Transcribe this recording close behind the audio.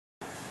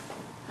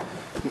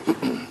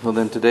Well,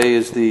 then today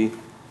is the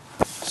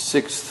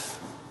 6th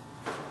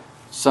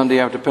Sunday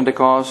after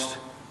Pentecost,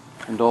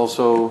 and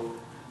also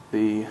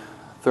the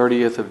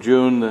 30th of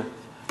June, the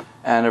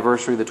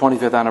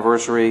 25th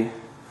anniversary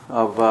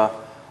of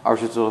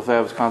Archbishop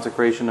Lefebvre's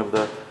consecration of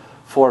the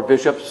 4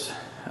 bishops.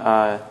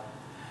 And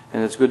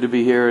it's good to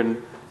be here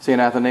in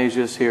St.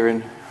 Athanasius here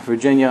in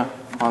Virginia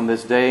on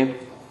this day.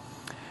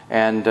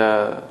 And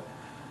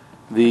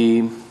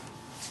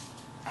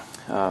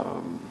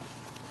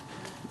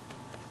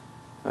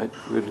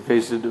in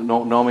case you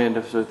don't know me,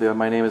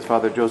 my name is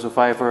Father Joseph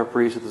Pfeiffer,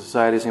 priest of the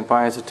Society of St.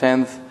 Pius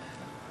X,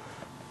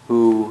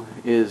 who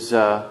is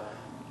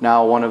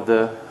now one of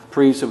the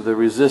priests of the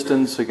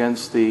resistance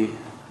against the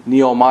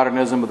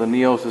neo-modernism of the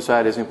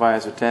Neo-Society of St.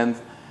 Pius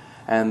X.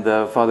 And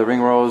Father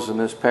Ringrose in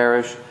this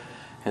parish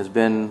has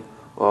been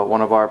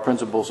one of our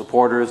principal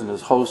supporters and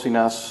is hosting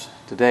us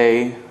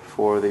today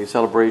for the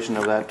celebration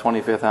of that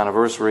 25th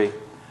anniversary.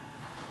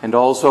 And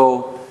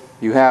also,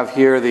 you have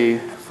here the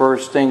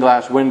first stained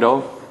glass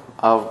window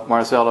of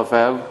Marcel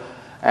Lefebvre,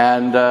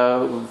 and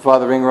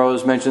Father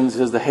Ringrose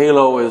mentions the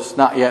halo is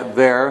not yet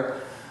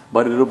there,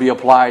 but it will be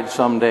applied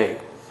someday.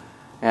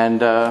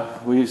 And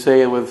we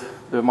say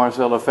with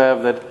Marcel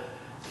Lefebvre that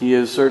he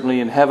is certainly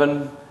in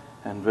heaven,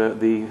 and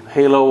the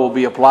halo will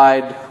be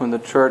applied when the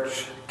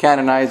Church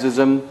canonizes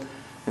him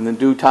in the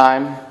due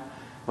time.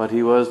 But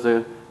he was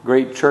the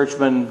great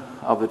churchman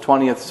of the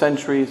 20th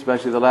century,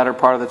 especially the latter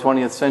part of the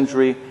 20th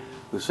century,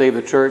 who saved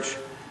the Church.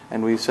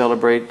 And we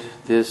celebrate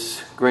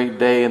this great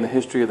day in the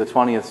history of the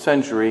 20th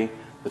century,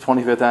 the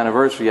 25th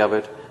anniversary of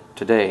it,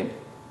 today.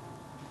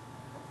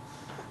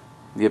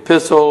 The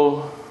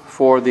epistle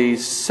for the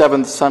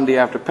 7th Sunday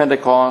after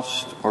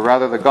Pentecost, or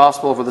rather the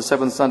gospel for the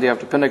 7th Sunday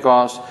after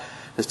Pentecost,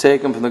 is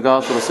taken from the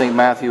Gospel of St.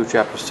 Matthew,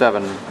 chapter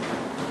 7.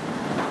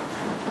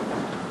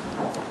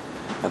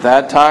 At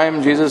that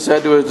time, Jesus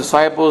said to his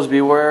disciples,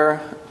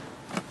 beware,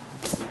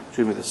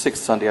 the 6th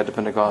Sunday after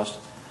Pentecost,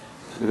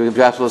 the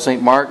Gospel of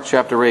St. Mark,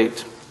 chapter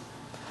 8.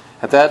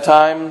 At that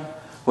time,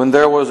 when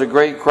there was a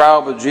great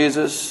crowd with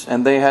Jesus,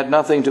 and they had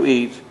nothing to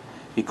eat,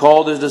 he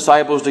called his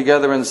disciples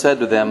together and said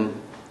to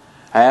them,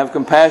 I have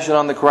compassion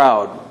on the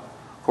crowd,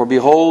 for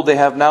behold, they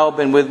have now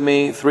been with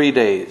me 3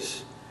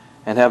 days,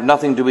 and have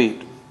nothing to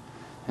eat.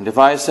 And if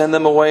I send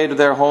them away to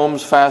their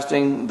homes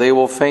fasting, they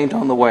will faint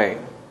on the way.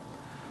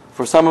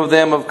 For some of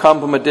them have come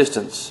from a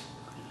distance.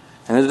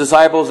 And his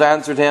disciples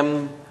answered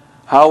him,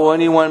 how will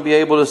anyone be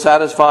able to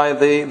satisfy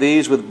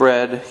these with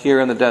bread here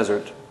in the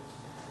desert?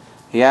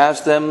 He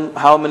asked them,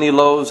 how many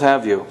loaves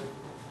have you?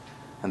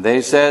 And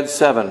they said,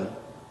 7.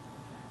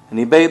 And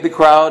he bade the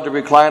crowd to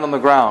recline on the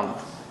ground.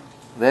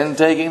 Then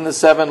taking the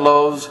 7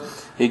 loaves,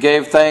 he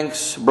gave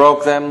thanks,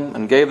 broke them,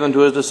 and gave them to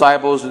his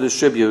disciples to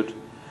distribute.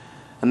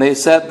 And they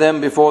set them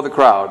before the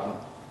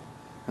crowd.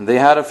 And they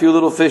had a few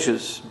little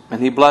fishes,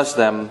 and he blessed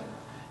them,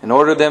 and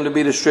ordered them to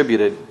be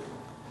distributed.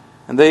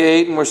 And they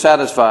ate and were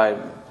satisfied.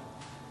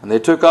 And they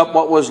took up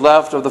what was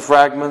left of the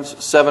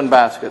fragments, 7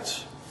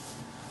 baskets.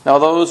 Now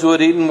those who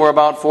had eaten were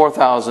about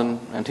 4,000,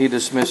 and he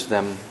dismissed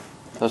them.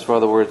 Thus far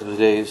the words of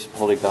today's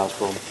Holy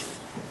Gospel.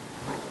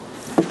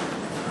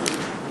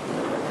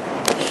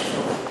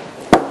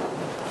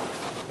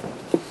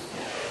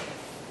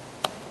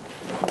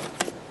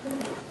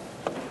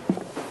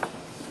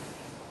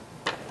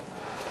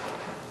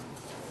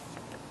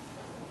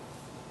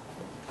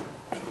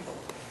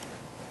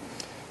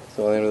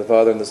 So in the name of the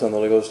Father, and the Son, and the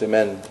Holy Ghost,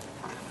 amen.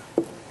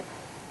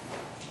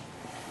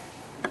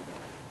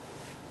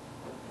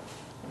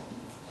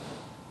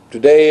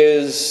 Today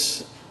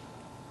is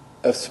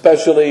an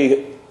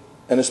especially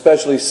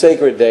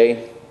sacred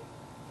day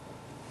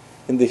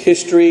in the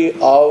history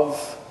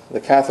of the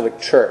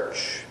Catholic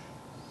Church.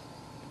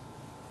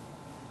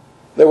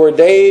 There were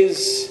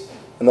days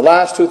in the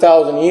last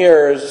 2,000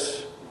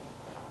 years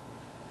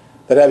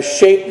that have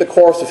shaped the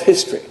course of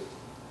history.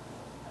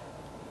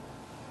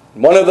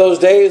 One of those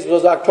days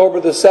was October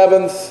the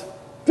 7th,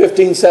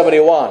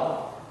 1571,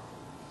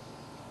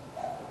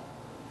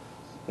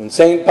 when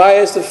St.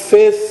 Pius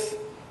V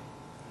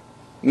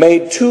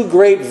made 2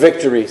 great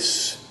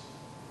victories.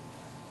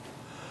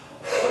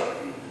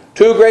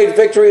 2 great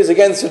victories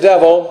against the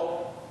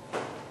devil.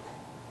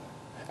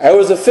 It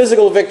was a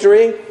physical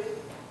victory.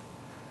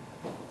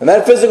 And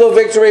that physical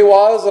victory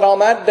was that on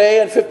that day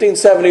in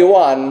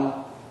 1571,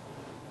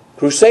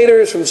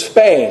 Crusaders from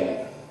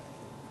Spain,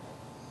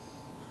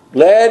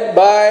 led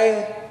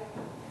by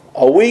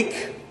a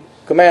weak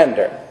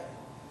commander,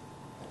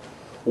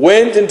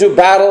 went into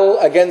battle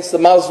against the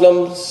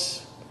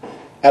Muslims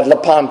at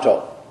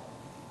Lepanto.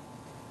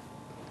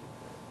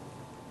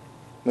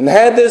 And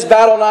had this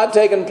battle not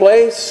taken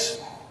place,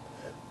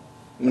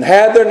 and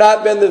had there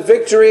not been the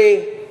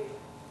victory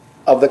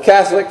of the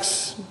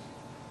Catholics,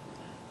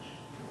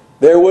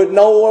 there would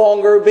no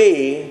longer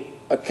be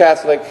a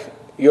Catholic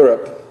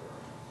Europe.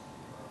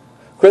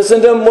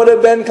 Christendom would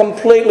have been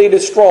completely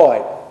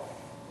destroyed.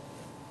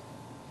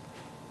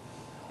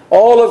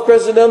 All of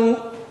Christendom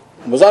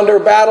was under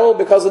battle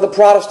because of the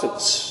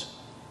Protestants,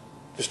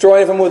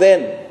 destroying it from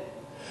within,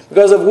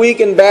 because of weak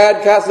and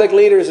bad Catholic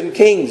leaders and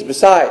kings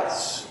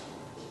besides.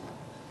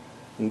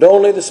 And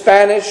only the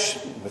Spanish,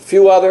 a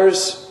few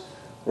others,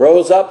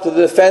 rose up to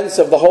the defense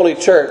of the Holy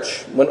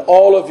Church when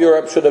all of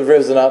Europe should have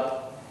risen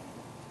up.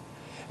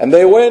 And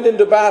they went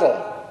into battle.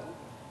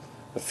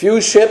 A few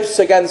ships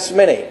against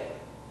many.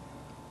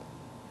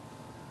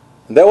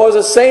 And there was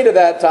a saint at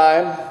that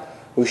time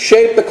who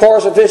shaped the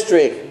course of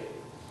history.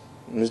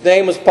 And his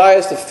name was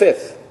Pius V.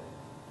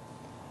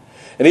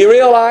 And he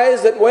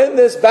realized that when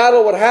this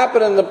battle would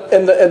happen,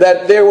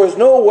 that there was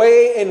no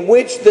way in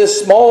which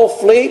this small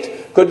fleet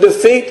could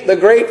defeat the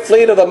great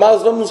fleet of the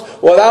Muslims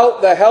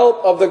without the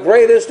help of the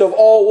greatest of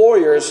all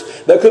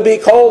warriors that could be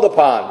called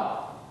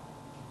upon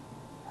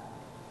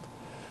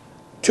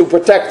to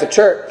protect the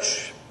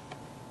church.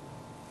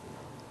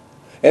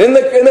 And in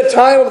the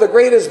time of the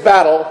greatest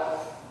battle,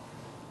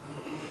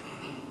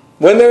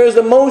 when there is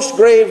the most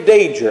grave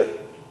danger,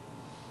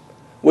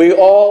 we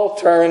all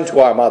turn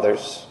to our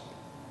mothers.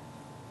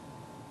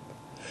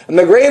 And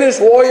the greatest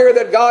warrior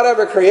that God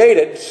ever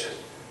created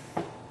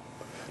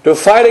to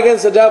fight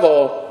against the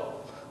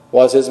devil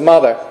was his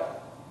mother.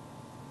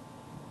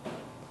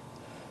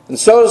 And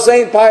so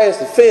St. Pius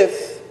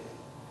V,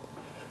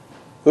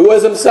 who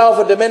was himself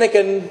a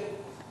Dominican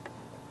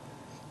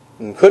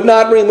and could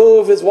not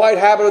remove his white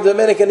habit of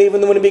Dominican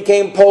even when he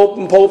became Pope,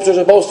 and popes are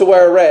supposed to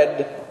wear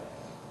red.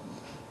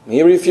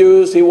 He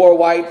refused, he wore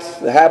white,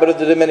 the habit of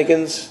the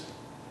Dominicans.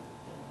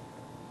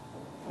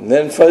 And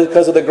then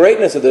because of the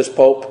greatness of this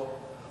Pope,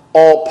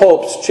 all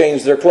popes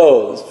changed their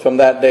clothes from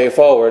that day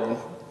forward.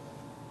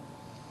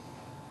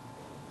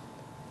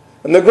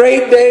 And the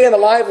great day in the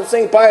life of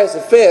St. Pius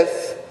V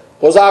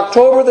was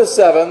October the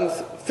 7th,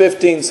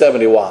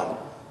 1571.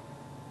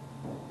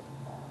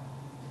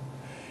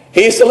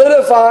 He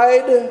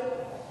solidified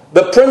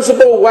the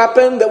principal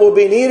weapon that will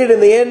be needed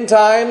in the end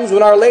times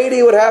when Our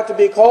Lady would have to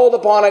be called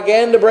upon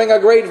again to bring a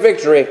great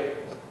victory.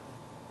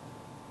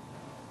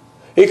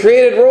 He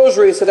created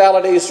rosary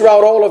sodalities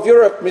throughout all of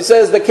Europe. He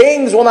says the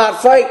kings will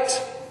not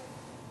fight.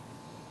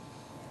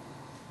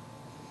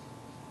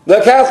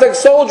 The Catholic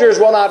soldiers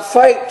will not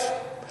fight.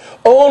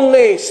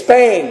 Only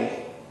Spain.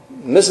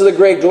 And this is the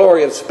great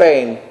glory of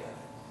Spain.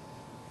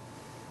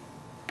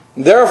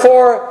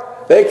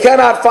 Therefore, they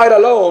cannot fight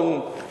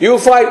alone. You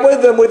fight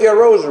with them with your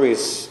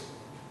rosaries.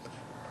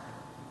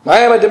 I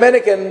am a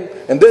Dominican,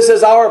 and this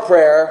is our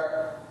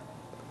prayer.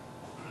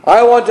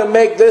 I want to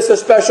make this a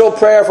special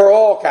prayer for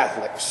all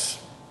Catholics.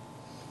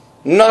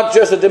 Not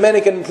just a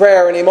Dominican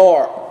prayer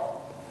anymore.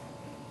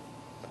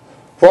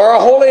 For our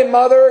Holy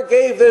Mother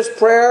gave this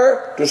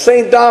prayer to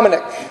St.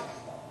 Dominic,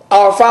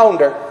 our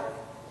founder,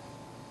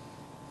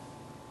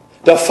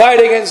 to fight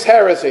against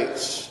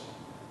heresies.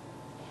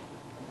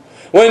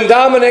 When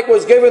Dominic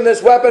was given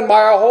this weapon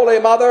by our Holy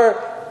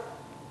Mother,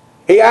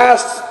 he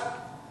asked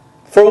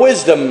for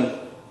wisdom.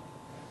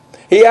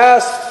 He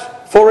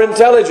asked for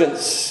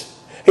intelligence.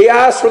 He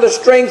asked for the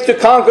strength to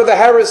conquer the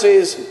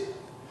heresies.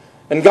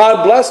 And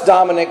God blessed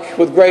Dominic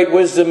with great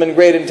wisdom and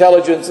great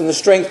intelligence and the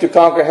strength to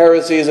conquer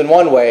heresies in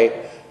one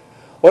way.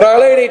 What Our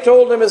Lady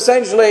told him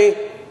essentially,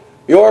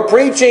 your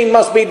preaching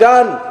must be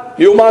done.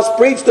 You must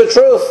preach the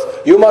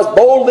truth. You must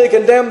boldly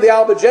condemn the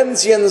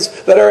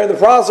Albigensians that are in the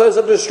process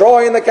of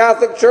destroying the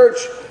Catholic Church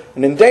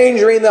and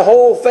endangering the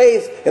whole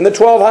faith in the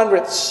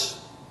 1200s.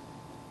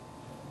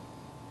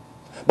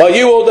 But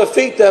you will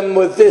defeat them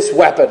with this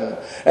weapon.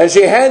 And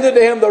she handed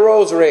to him the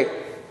rosary.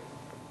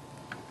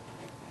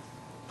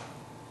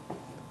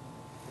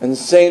 And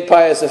St.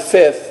 Pius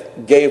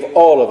V gave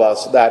all of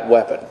us that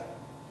weapon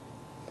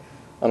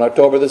on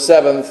October the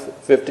 7th,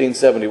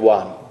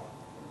 1571.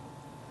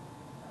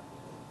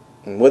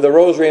 And with the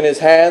rosary in his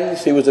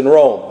hands, he was in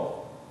Rome.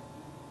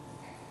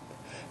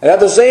 And at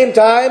the same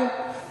time,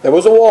 there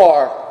was a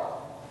war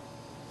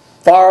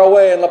far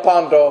away in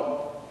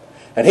Lepanto.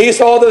 And he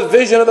saw the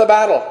vision of the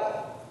battle.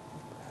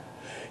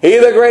 He,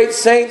 the great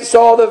saint,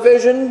 saw the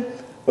vision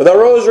with a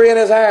rosary in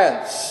his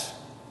hands.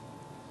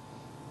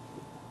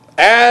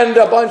 And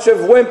a bunch of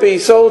wimpy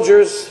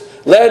soldiers,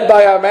 led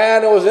by a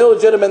man who was an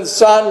illegitimate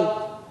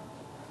son,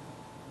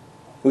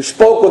 who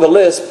spoke with a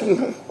lisp,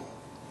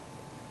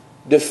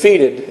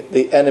 defeated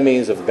the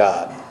enemies of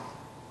God.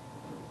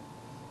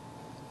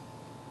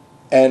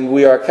 And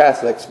we are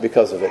Catholics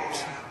because of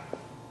it.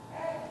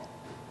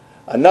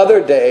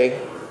 Another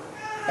day,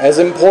 as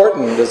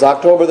important as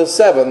October the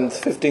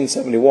 7th,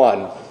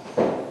 1571,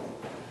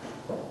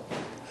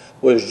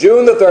 was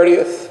June the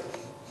 30th,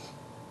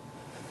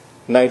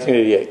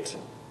 1988.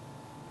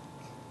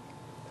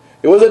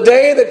 It was a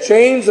day that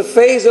changed the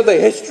face of the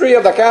history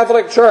of the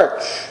Catholic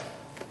Church.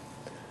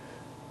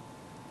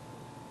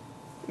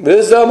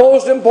 This is the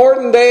most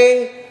important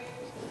day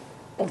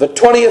of the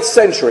 20th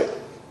century.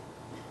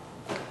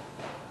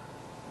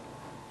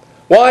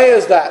 Why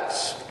is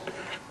that?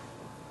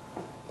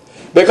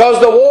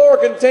 Because the war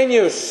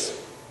continues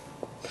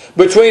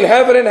between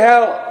heaven and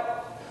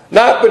hell,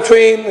 not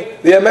between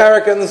the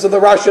Americans and the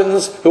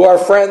Russians, who are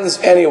friends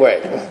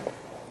anyway.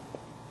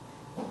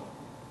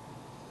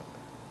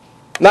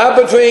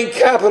 Not between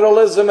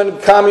capitalism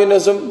and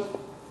communism,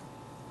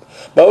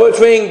 but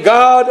between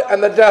God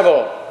and the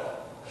devil,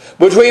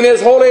 between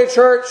His Holy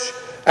Church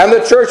and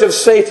the church of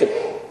Satan.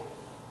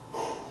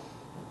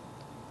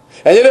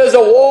 And it is a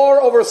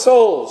war over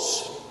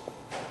souls.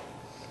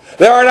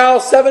 There are now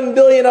 7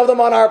 billion of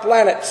them on our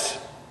planet.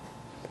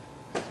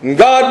 And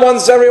God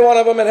wants every one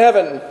of them in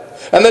heaven.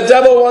 And the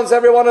devil wants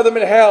every one of them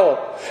in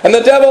hell. And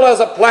the devil has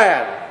a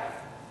plan.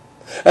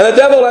 And the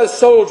devil has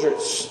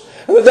soldiers.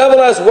 And the devil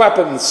has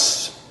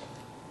weapons.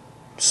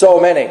 So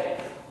many.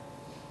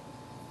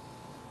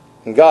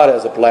 And God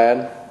has a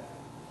plan.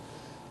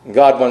 And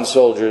God wants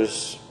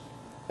soldiers.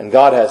 And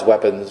God has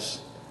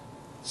weapons.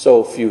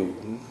 So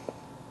few.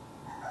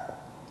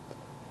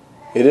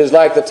 It is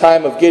like the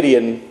time of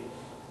Gideon.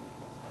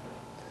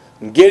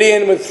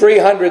 Gideon with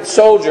 300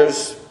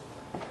 soldiers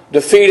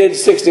defeated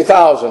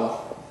 60,000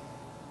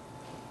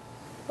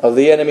 of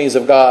the enemies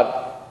of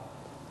God.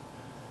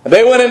 And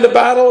they went into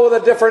battle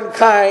with a different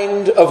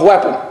kind of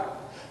weapon.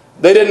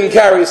 They didn't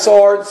carry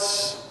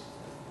swords.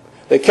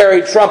 They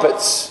carried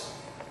trumpets.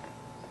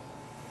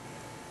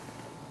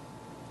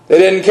 They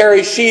didn't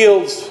carry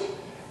shields.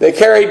 They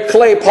carried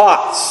clay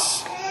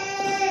pots.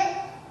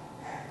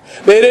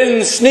 They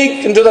didn't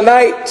sneak into the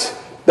night.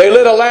 They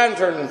lit a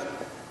lantern.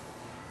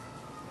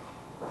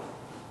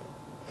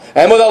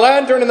 And with a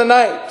lantern in the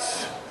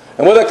night,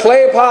 and with a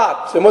clay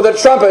pot, and with a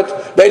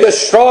trumpet, they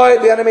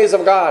destroyed the enemies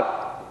of God.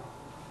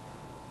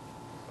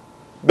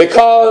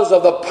 Because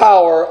of the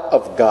power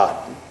of God.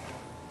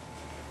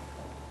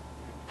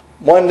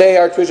 One day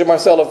Archbishop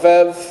Marcel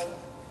Lefebvre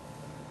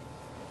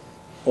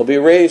will be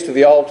raised to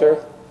the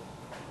altar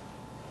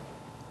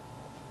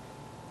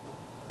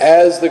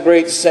as the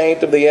great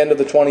saint of the end of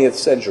the 20th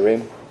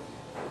century.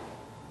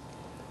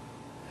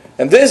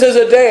 And this is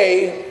a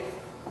day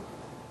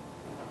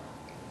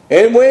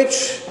in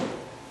which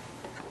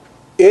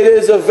it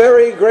is a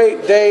very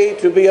great day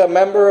to be a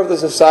member of the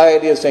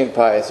Society of St.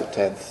 Pius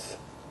X.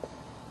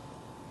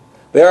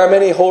 There are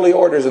many holy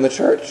orders in the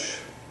church,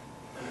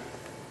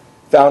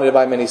 founded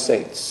by many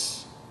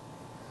saints.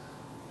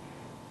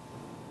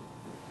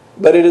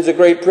 But it is a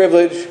great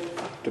privilege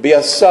to be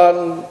a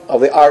son of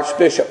the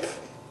Archbishop,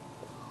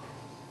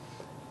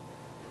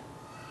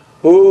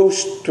 who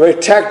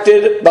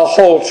protected the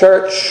whole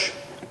church.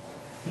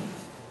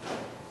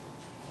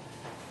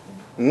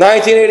 In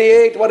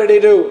 1988, what did he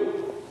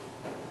do?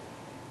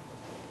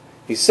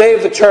 He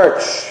saved the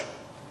church.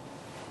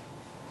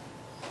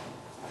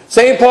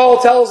 St. Paul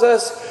tells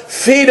us,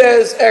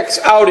 fides ex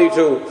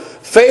auditu.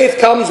 Faith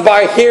comes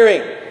by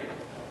hearing.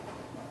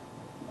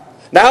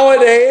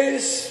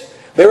 Nowadays,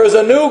 there is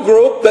a new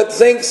group that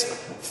thinks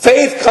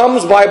faith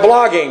comes by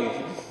blogging.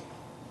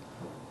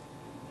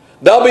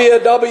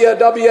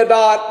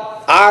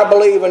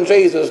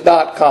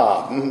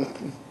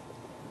 www.ibelieveinjesus.com.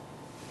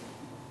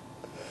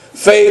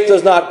 Faith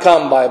does not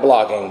come by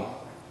blogging.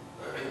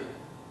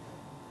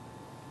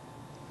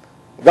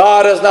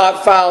 God has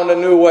not found a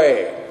new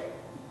way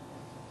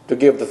to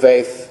give the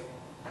faith.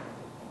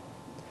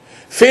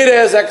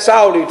 Fides ex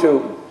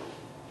auditu.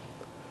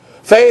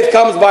 Faith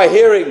comes by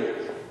hearing.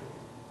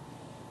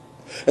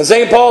 And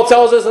St. Paul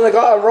tells us in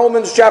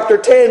Romans chapter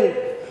 10,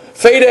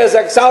 fides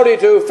ex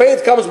auditu,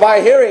 faith comes by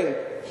hearing.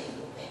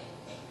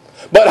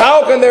 But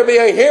how can there be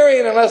a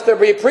hearing unless there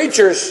be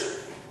preachers?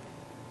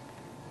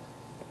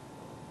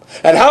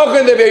 And how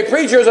can there be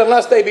preachers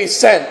unless they be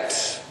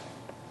sent?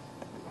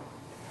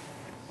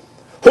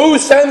 Who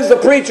sends the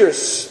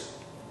preachers?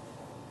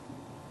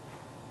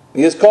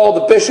 He is called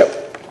the bishop.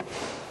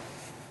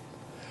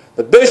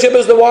 The bishop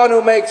is the one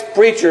who makes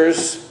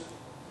preachers.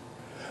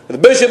 The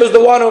bishop is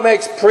the one who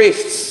makes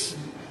priests.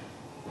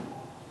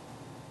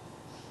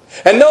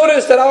 And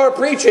notice that our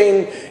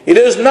preaching, it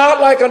is not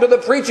like unto the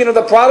preaching of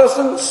the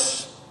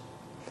Protestants.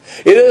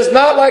 It is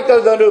not like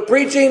the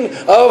preaching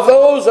of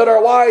those that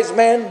are wise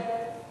men.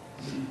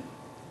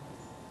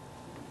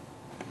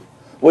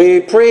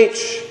 We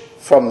preach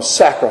from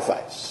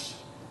sacrifice.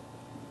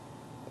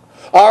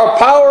 Our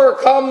power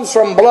comes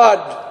from blood.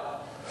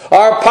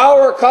 Our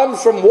power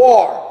comes from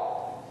war.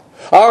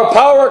 Our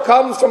power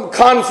comes from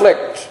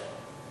conflict.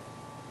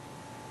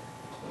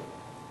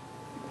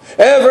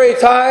 Every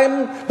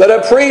time that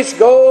a priest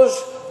goes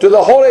to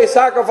the holy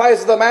sacrifice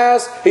of the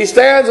Mass, he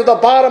stands at the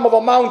bottom of a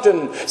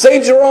mountain.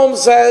 St. Jerome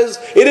says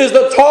it is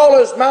the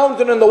tallest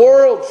mountain in the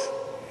world.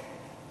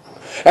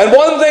 And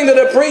one thing that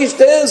a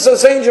priest is,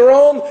 says St.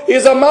 Jerome,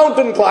 is a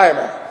mountain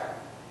climber.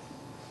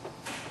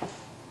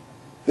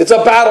 It's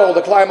a battle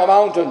to climb a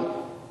mountain.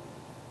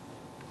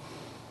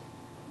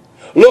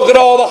 Look at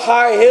all the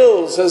high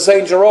hills, says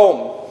St.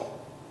 Jerome.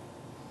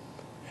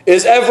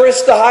 Is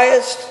Everest the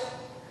highest?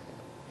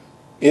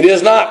 It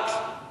is not.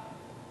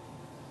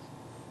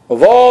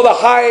 Of all the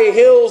high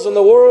hills in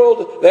the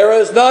world, there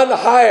is none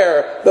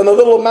higher than the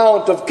little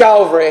mount of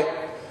Calvary.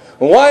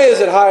 And why is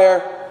it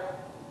higher?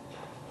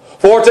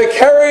 For to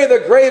carry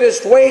the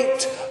greatest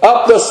weight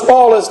up the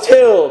smallest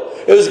hill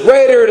is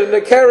greater than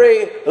to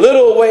carry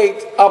little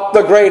weight up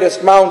the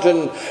greatest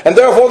mountain. And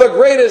therefore the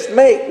greatest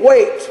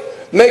weight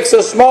makes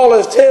the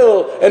smallest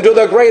hill into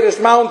the greatest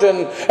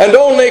mountain. And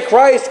only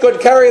Christ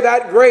could carry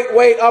that great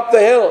weight up the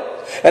hill.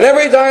 And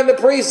every time the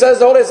priest says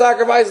the holy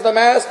sacrifice of the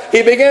Mass,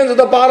 he begins at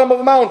the bottom of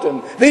a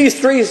mountain. These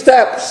 3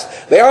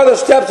 steps, they are the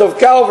steps of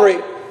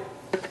Calvary.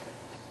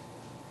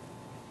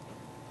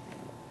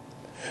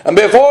 And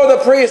before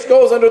the priest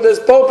goes into this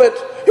pulpit,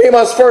 he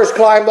must first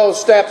climb those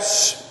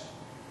steps.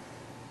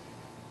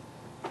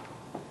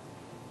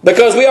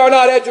 Because we are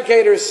not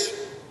educators.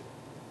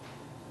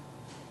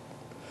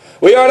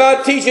 We are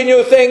not teaching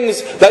you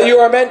things that you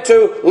are meant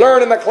to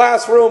learn in the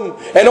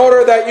classroom in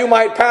order that you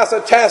might pass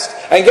a test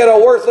and get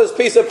a worthless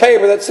piece of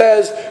paper that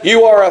says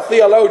you are a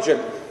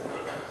theologian.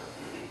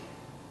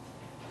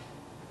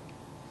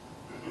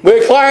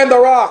 We climb the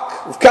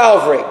rock of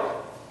Calvary.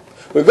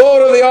 We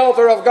go to the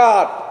altar of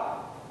God.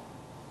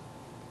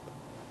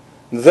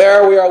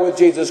 There we are with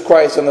Jesus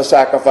Christ in the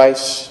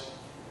sacrifice.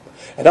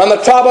 And on the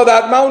top of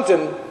that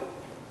mountain,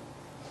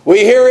 we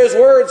hear His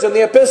words in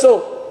the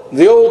epistle,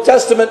 the Old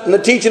Testament, and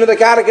the teaching of the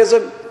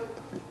Catechism.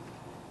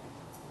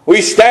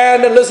 We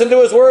stand and listen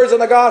to His words in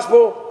the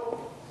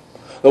Gospel.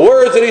 The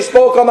words that He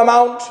spoke on the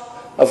Mount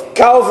of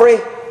Calvary.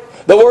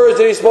 The words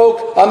that He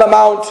spoke on the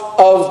Mount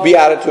of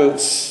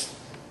Beatitudes.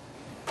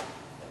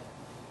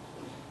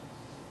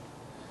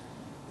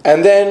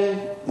 And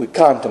then we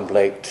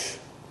contemplate.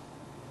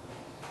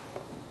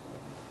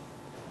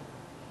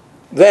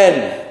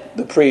 Then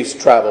the priest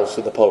travels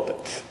to the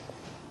pulpit.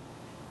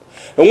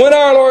 And when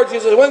our Lord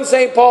Jesus, when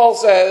St. Paul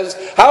says,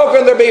 how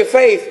can there be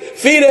faith?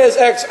 Fides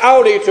ex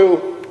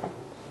auditu.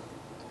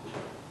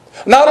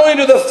 Not only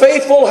do the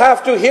faithful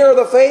have to hear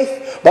the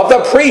faith, but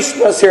the priest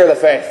must hear the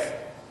faith.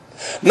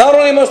 Not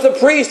only must the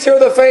priest hear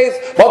the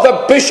faith, but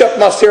the bishop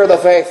must hear the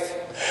faith.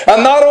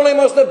 And not only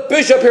must the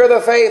bishop hear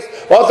the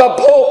faith, but the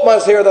pope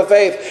must hear the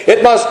faith.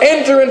 It must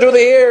enter into the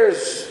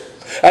ears.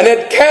 And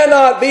it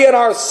cannot be in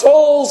our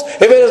souls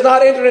if it is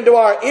not entered into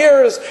our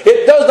ears.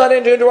 It does not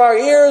enter into our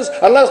ears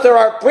unless there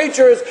are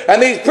preachers. And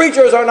these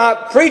preachers are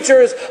not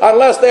preachers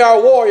unless they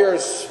are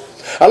warriors.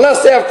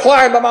 Unless they have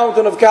climbed the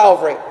mountain of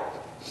Calvary.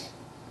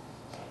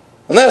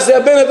 Unless they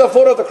have been at the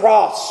foot of the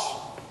cross.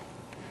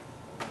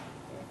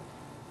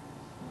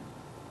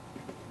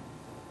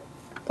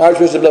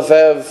 Archbishop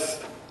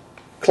Lefebvre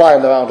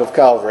climbed the Mount of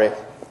Calvary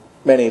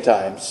many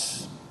times.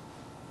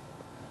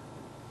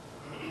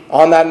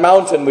 On that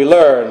mountain we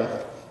learn,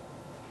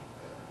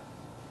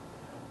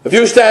 if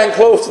you stand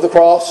close to the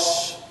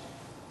cross,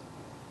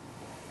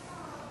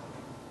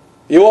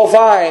 you will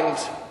find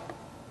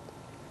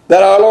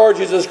that our Lord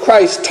Jesus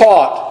Christ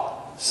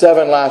taught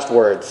 7 last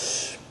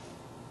words.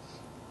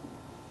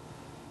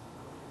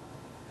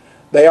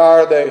 They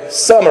are the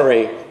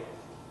summary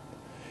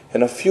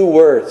in a few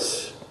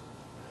words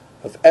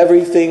of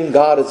everything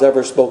God has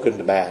ever spoken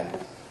to man.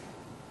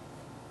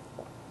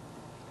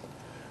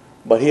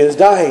 But He is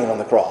dying on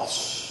the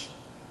cross.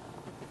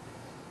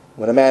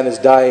 When a man is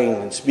dying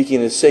and speaking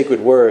His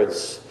sacred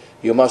words,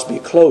 you must be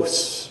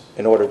close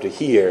in order to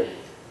hear.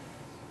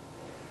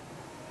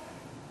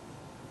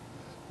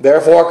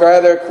 Therefore,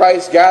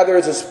 Christ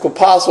gathers His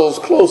apostles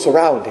close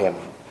around Him.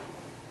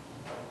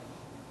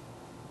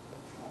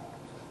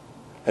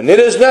 And it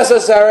is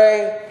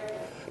necessary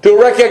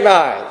to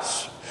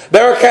recognize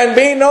there can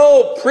be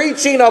no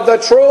preaching of the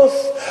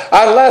truth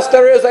unless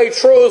there is a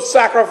true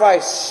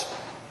sacrifice.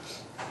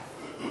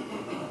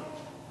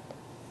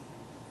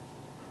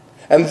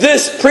 And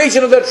this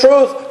preaching of the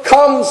truth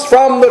comes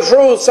from the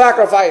true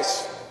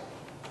sacrifice.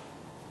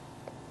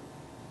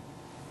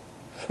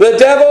 The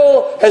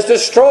devil has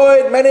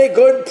destroyed many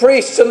good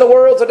priests in the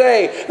world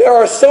today. There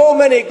are so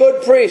many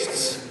good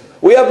priests.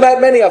 We have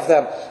met many of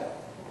them.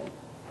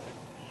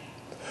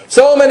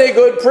 So many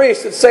good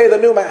priests that say the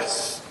new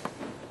Mass.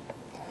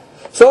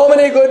 So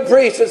many good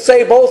priests that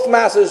say both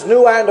Masses,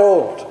 new and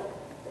old.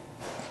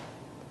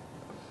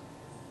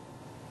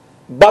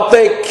 But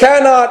they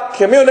cannot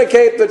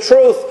communicate the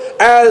truth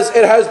as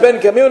it has been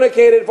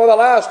communicated for the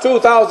last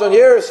 2,000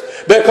 years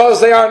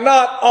because they are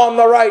not on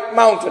the right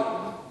mountain.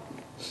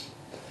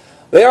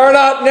 They are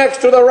not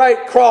next to the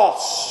right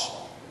cross.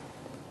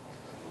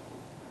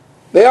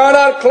 They are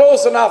not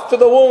close enough to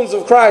the wounds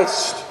of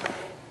Christ.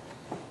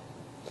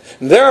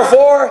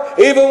 Therefore,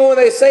 even when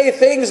they say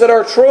things that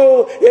are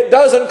true, it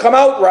doesn't come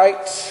out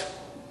right.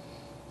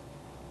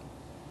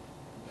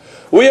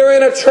 We are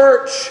in a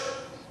church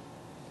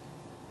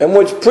in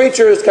which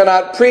preachers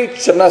cannot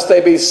preach unless they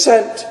be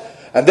sent.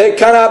 And they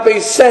cannot be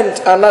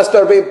sent unless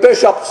there be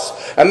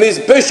bishops. And these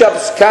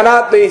bishops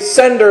cannot be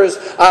senders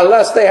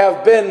unless they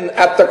have been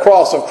at the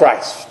cross of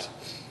Christ.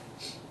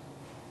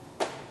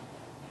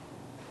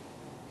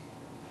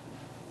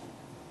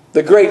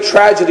 The great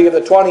tragedy of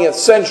the 20th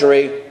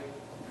century,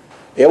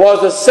 it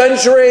was the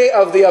century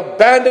of the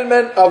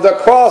abandonment of the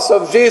cross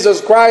of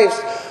Jesus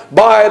Christ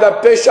by the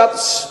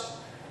bishops.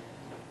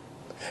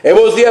 It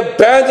was the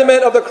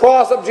abandonment of the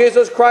cross of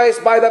Jesus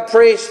Christ by the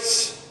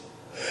priests.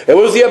 It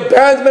was the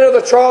abandonment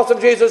of the cross of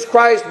Jesus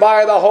Christ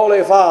by the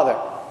Holy Father.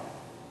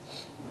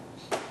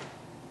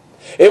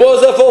 It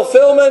was the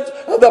fulfillment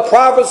of the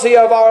prophecy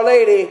of Our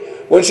Lady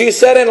when she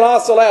said in La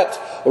Salette,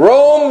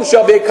 Rome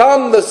shall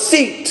become the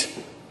seat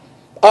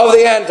of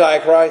the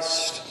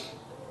Antichrist.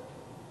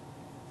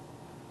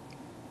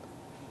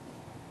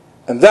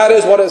 And that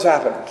is what has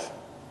happened.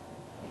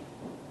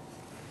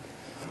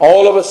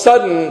 All of a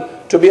sudden,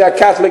 to be a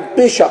Catholic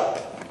bishop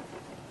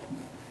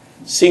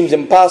seems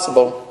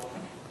impossible.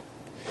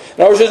 And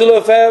our Sister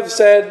Lefebvre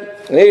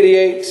said in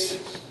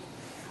 88,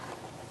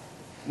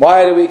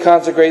 why do we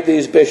consecrate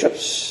these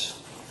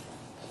bishops?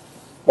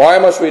 Why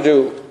must we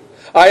do?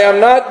 I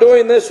am not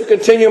doing this to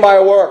continue my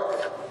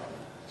work.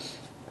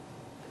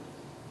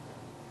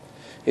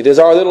 It is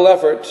our little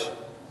effort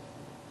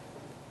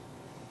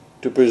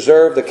to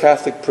preserve the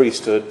Catholic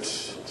priesthood.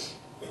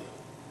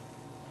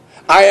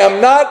 I am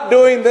not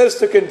doing this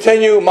to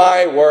continue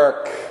my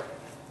work.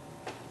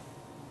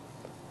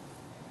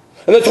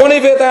 In the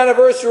 25th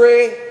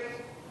anniversary,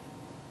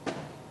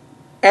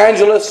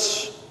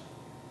 Angelus,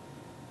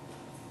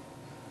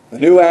 the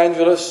new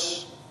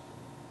Angelus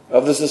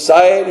of the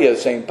Society of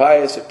St.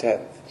 Pius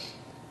X,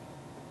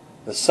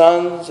 the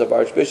sons of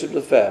Archbishop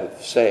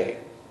Lefebvre say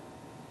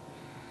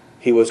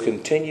he was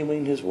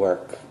continuing his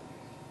work.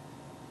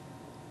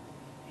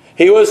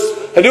 He was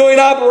doing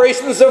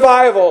Operation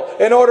Survival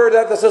in order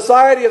that the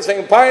Society of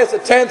St. Pius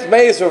X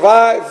may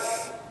survive.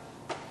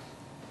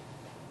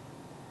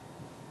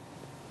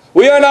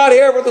 We are not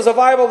here for the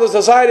survival of the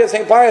Society of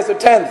St. Pius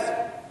X.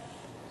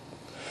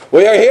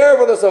 We are here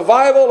for the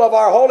survival of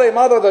our Holy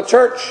Mother, the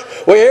Church.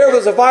 We are here for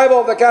the survival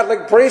of the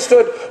Catholic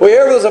priesthood. We are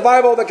here for the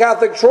survival of the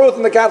Catholic truth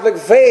and the Catholic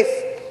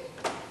faith.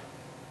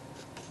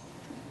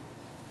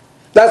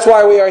 That's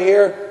why we are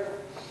here.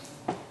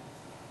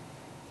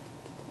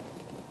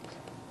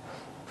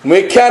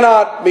 We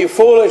cannot be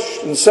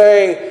foolish and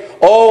say,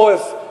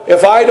 oh,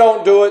 if I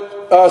don't do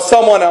it,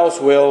 someone else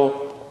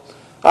will.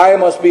 I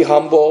must be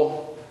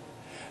humble.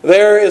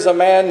 There is a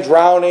man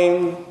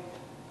drowning.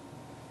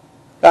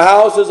 The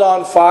house is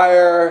on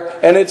fire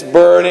and it's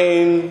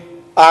burning.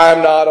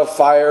 I'm not a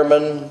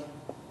fireman.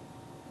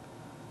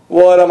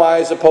 What am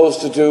I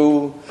supposed to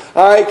do?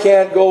 I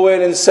can't go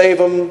in and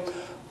save him.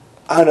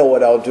 I know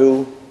what I'll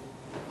do.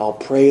 I'll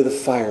pray the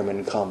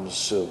fireman comes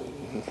soon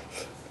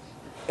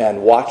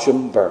and watch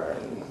him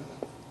burn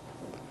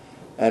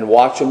and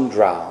watch him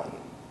drown.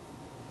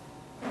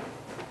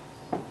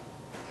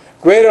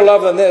 Greater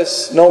love than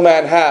this no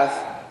man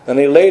hath, than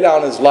he lay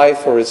down his life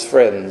for his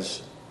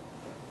friends.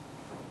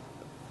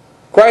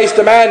 Christ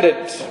demanded,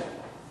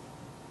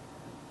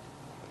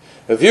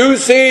 if you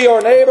see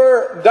your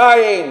neighbor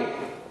dying,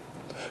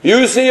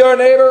 you see your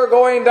neighbor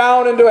going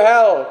down into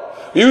hell,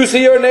 you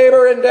see your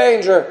neighbor in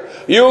danger,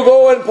 you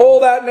go and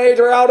pull that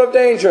neighbor out of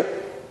danger.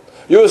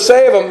 You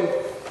save him.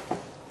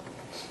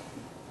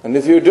 And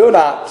if you do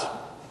not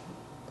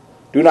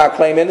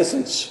claim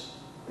innocence.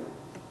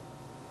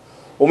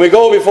 When we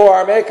go before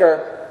our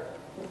Maker,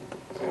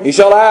 he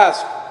shall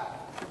ask,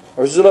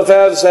 or Sister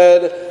Lefebvre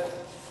said,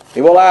 he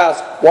will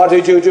ask, what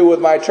did you do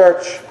with my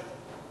church?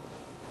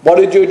 What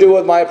did you do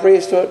with my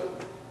priesthood?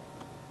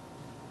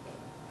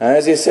 And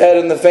as he said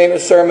in the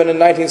famous sermon in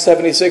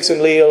 1976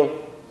 in Lille,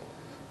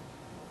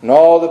 and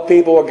all the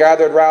people were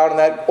gathered round in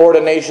that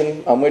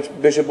ordination on which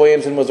Bishop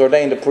Williamson was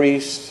ordained a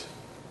priest.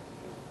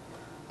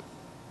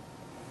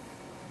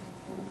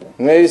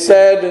 And he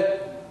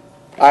said,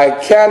 I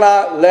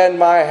cannot lend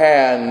my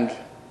hand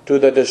to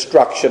the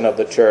destruction of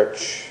the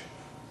church.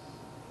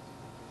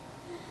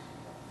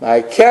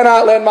 I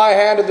cannot lend my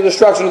hand to the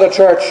destruction of the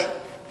church.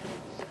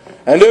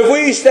 And if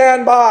we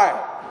stand by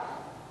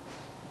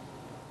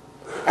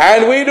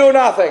and we do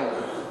nothing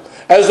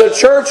as the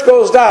church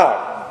goes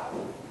down,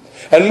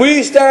 and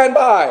we stand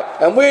by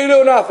and we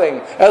do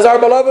nothing as our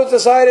beloved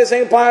Society of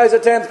St. Pius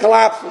X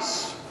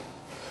collapses,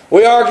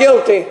 we are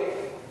guilty.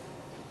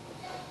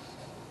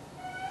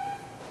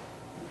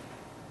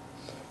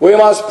 We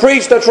must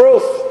preach the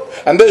truth,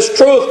 and this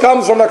truth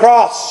comes from the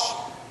cross.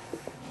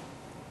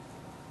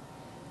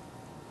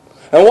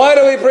 And why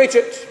do we preach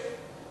it?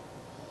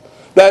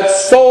 That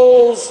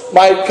souls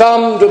might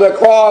come to the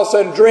cross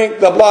and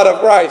drink the blood of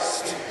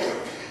Christ.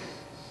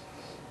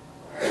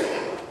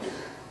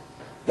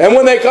 And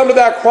when they come to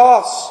that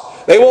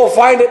cross, they will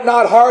find it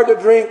not hard to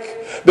drink,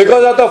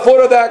 because at the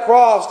foot of that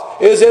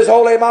cross is His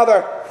Holy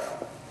Mother.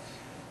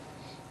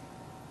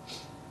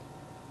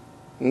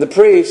 And the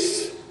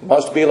priest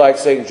must be like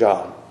St.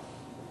 John,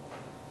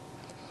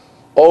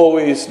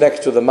 always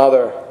next to the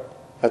Mother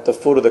at the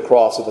foot of the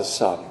cross of the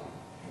Son.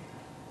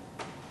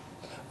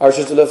 Our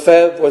Sister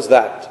Lefebvre was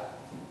that.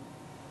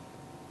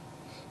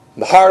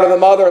 The heart of the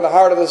Mother and the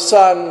heart of the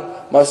Son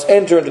must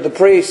enter into the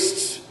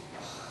priest.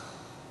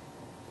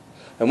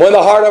 And when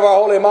the heart of our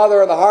Holy Mother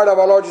and the heart of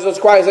our Lord Jesus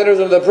Christ enters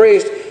into the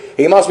priest,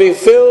 he must be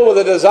filled with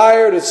a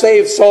desire to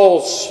save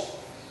souls.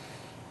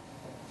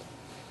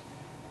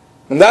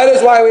 And that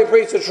is why we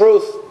preach the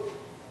truth.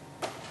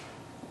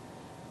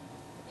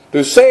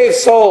 To save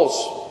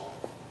souls.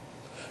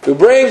 To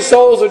bring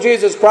souls to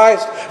Jesus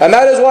Christ. And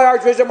that is why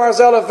Archbishop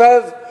Marcel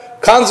Lefebvre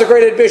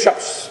consecrated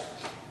bishops.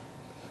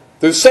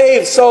 to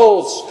save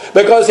souls,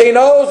 because he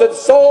knows that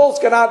souls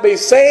cannot be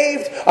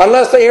saved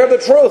unless they hear the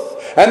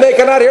truth. And they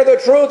cannot hear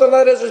the truth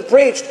unless it is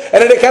preached.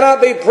 And it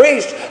cannot be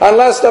preached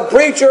unless the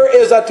preacher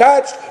is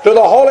attached to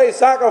the holy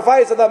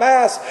sacrifice of the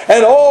Mass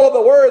and all of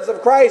the words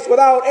of Christ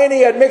without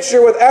any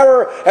admixture with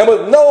error and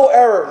with no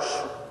errors,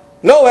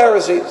 no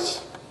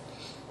heresies.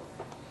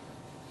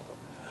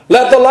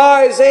 Let the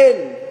lies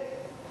in.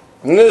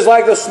 And it is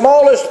like the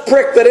smallest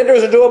prick that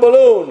enters into a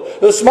balloon.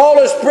 The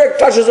smallest prick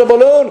touches a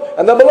balloon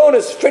and the balloon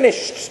is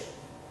finished.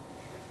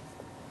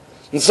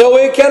 And so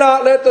we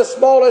cannot let the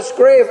smallest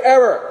grave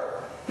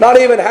error, not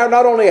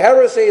only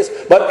heresies,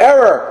 but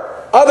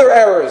error, other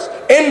errors,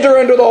 enter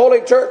into the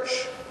Holy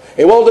Church.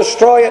 It will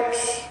destroy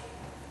it.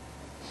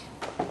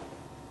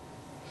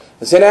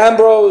 St.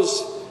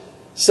 Ambrose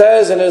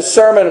says in his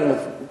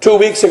sermon 2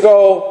 weeks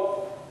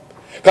ago,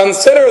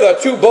 consider the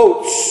two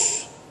boats.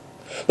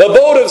 The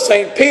boat of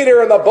St.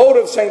 Peter and the boat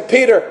of St.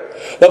 Peter.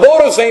 The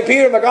boat of St.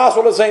 Peter in the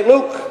Gospel of St.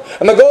 Luke.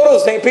 And the boat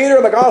of St. Peter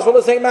in the Gospel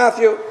of St.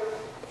 Matthew.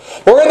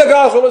 For in the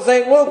Gospel of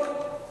St. Luke,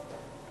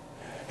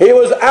 he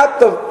was at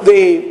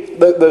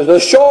the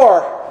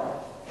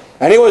shore,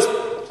 and he was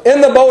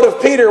in the boat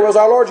of Peter was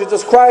our Lord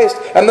Jesus Christ,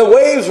 and the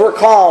waves were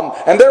calm,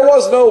 and there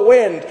was no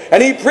wind,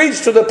 and he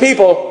preached to the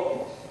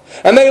people,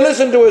 and they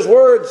listened to his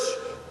words,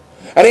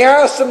 and he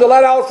asked them to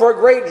let out for a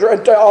great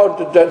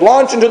to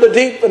launch into the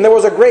deep, and there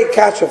was a great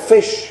catch of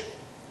fish.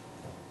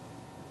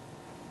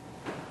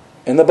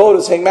 In the boat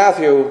of St.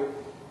 Matthew,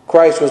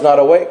 Christ was not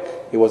awake,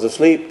 he was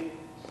asleep.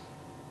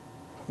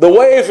 The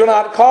waves were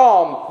not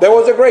calm, there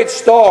was a great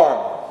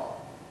storm.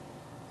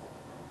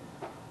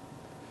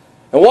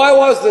 And why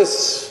was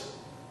this?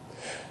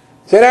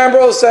 St.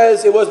 Ambrose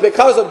says it was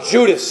because of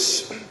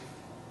Judas.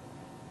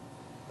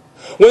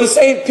 When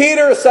St.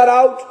 Peter set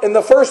out in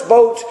the first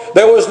boat,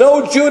 there was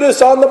no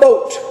Judas on the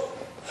boat.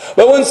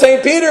 But when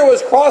St. Peter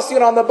was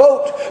crossing on the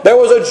boat, there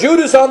was a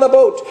Judas on the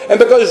boat. And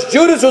because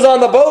Judas was on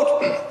the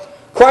boat,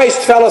 Christ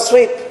fell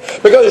asleep.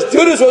 Because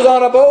Judas was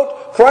on a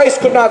boat,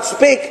 Christ could not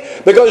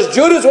speak. Because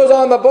Judas was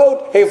on the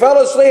boat, he fell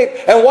asleep.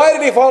 And why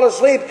did he fall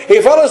asleep?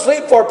 He fell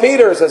asleep for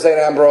Peter, says St.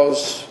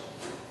 Ambrose.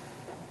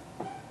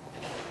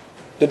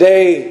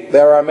 Today,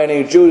 there are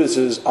many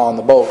Judases on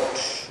the boat.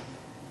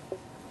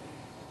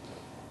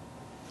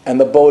 And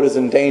the boat is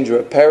in danger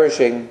of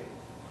perishing.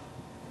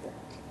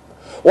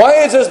 Why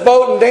is this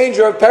boat in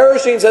danger of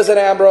perishing, says St.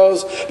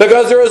 Ambrose?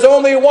 Because there is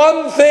only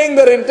one thing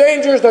that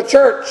endangers the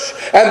church,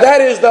 and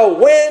that is the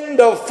wind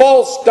of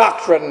false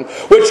doctrine,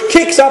 which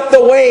kicks up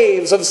the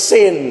waves of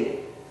sin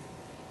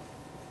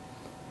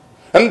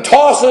and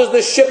tosses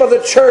the ship of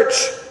the church.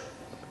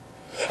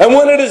 And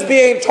when it is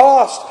being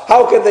tossed,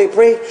 how can they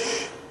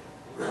preach?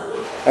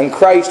 And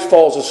Christ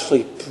falls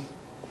asleep.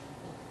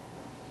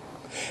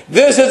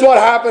 This is what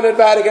happened at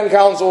Vatican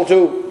Council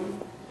II.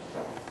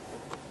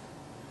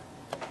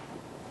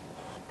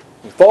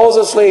 He falls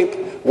asleep.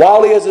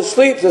 While he is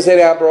asleep, says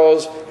St.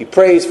 Ambrose, he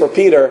prays for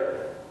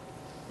Peter.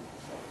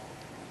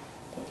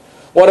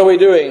 What are we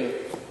doing?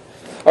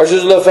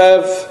 Archbishop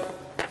Lefebvre,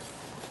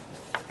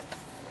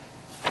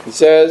 he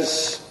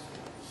says,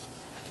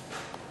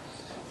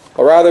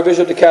 or rather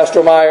Bishop de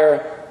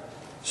Castromeyer,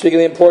 speaking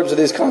of the importance of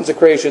these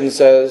consecrations,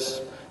 says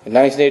in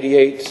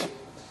 1988,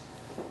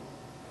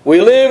 we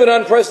live in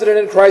an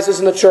unprecedented crisis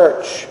in the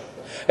church.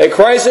 A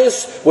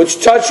crisis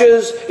which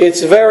touches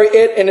its very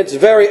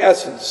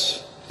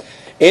essence,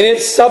 in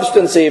its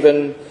substance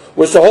even,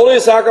 which the holy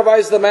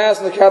sacrifice of the Mass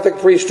and the Catholic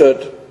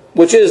priesthood,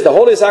 which is the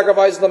holy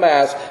sacrifice of the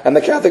Mass and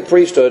the Catholic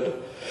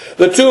priesthood,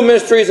 the two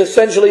mysteries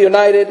essentially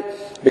united,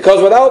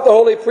 because without the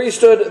holy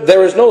priesthood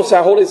there is no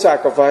holy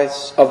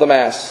sacrifice of the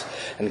Mass,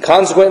 and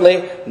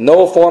consequently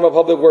no form of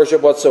public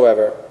worship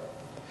whatsoever.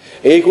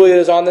 Equally, it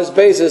is on this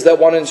basis that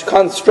one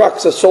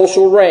constructs a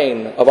social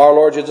reign of our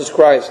Lord Jesus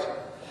Christ.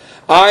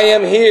 I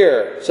am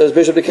here, says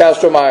Bishop de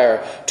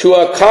Castromeyer, to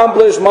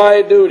accomplish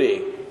my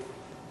duty,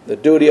 the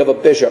duty of a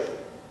bishop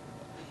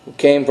who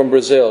came from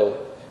Brazil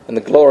and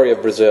the glory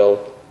of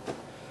Brazil,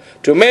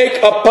 to make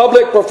a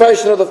public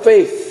profession of the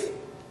faith.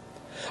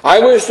 I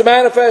wish to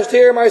manifest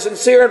here my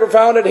sincere and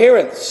profound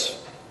adherence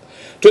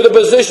to the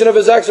position of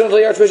His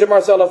Excellency Archbishop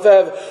Marcel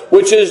Lefebvre,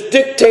 which is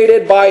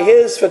dictated by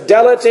his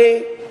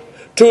fidelity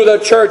to the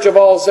Church of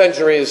all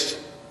centuries.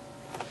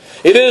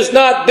 It is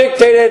not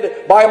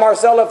dictated by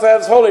Marcel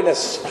Lefebvre's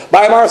holiness,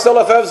 by Marcel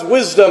Lefebvre's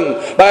wisdom,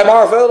 by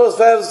Marcel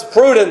Lefebvre's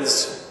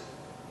prudence.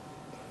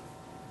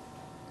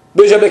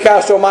 Bishop de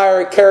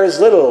Castromeyer cares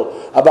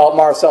little about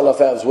Marcel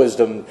Lefebvre's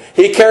wisdom.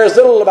 He cares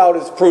little about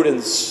his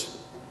prudence.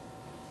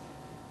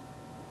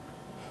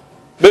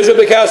 Bishop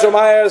de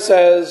Castromeyer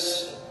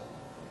says,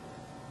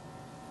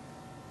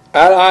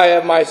 and I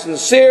have my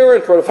sincere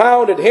and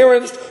profound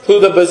adherence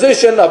to the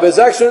position of His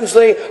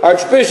Excellency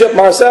Archbishop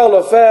Marcel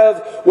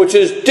Lefebvre, which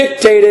is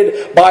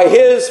dictated by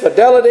his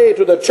fidelity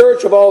to the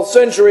Church of all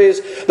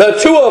centuries. The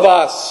two of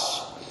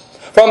us,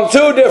 from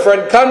two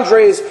different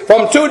countries,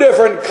 from two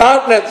different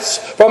continents,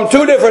 from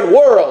two different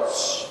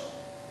worlds,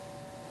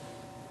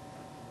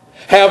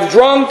 have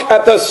drunk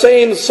at the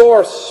same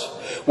source,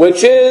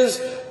 which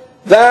is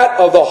that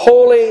of the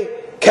Holy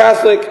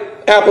Catholic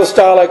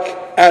Apostolic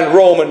and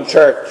Roman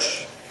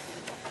Church.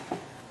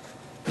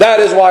 That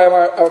is why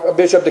our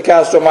Bishop de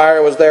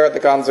Castro-Meyer was there at the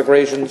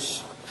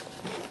consecrations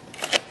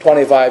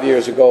 25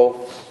 years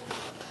ago.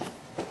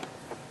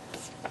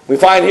 We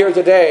find here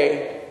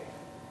today,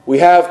 we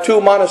have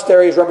 2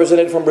 monasteries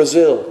represented from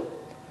Brazil,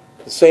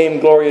 the same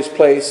glorious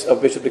place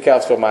of Bishop de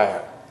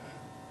Castro-Meyer.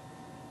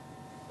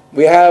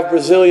 We have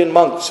Brazilian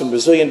monks and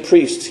Brazilian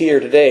priests here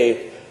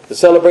today to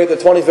celebrate the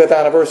 25th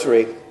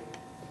anniversary.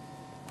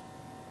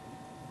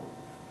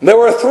 There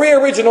were 3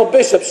 original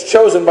bishops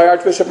chosen by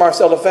Archbishop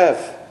Marcel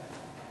Lefebvre.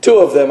 2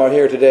 of them are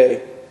here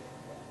today.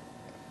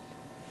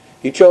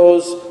 He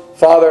chose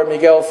Father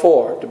Miguel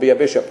Faure to be a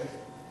bishop.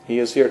 He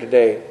is here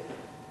today.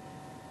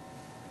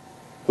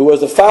 Who was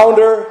the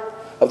founder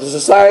of the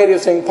Society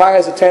of St.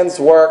 Pius X's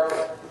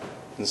work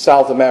in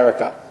South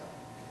America.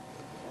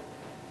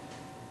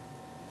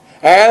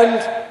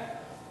 And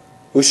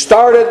who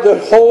started the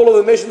whole of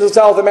the missions of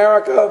South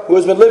America, who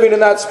has been living in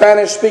that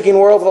Spanish-speaking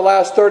world for the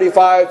last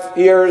 35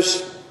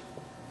 years,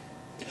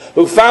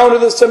 who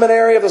founded the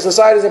seminary of the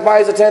Society of St.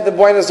 Pius X in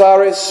Buenos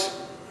Aires,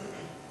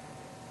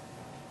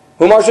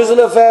 whom Archbishop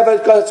Lefebvre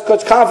had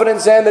such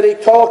confidence in that he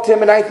talked to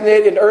him in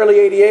 1980, in early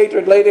 88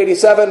 or late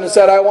 87 and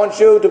said, I want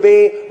you to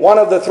be one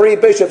of the 3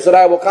 bishops that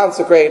I will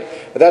consecrate.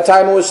 At that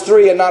time it was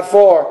 3 and not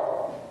 4.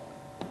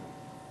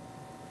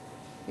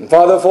 And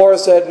Father Faure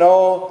said,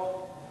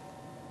 no,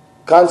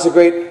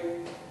 consecrate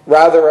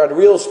rather a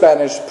real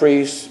Spanish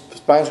priest,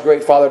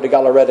 consecrate Father de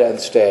Galarreta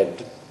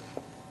instead.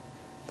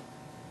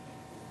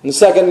 And the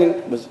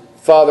second was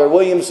Father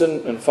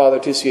Williamson and Father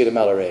Tissier de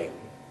Mallaré.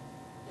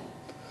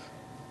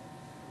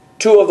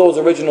 2 of those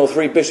original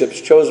 3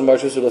 bishops chosen by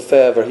Archbishop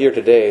Lefebvre are here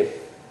today.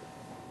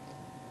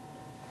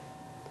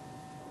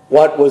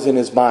 What was in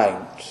his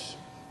mind?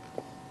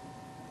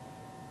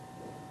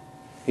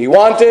 He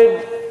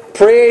wanted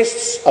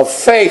priests of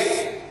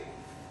faith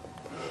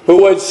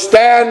who would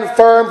stand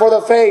firm for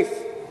the faith.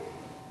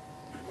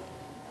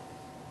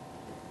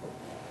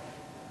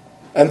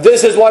 And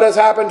this is what has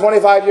happened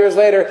 25 years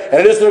later,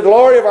 and it is the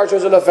glory of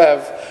Archbishop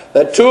Lefebvre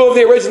that 2 of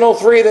the original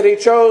 3 that he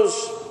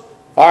chose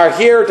are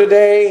here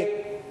today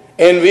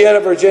in Vienna,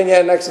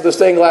 Virginia, next to the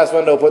stained glass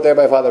window put there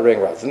by Father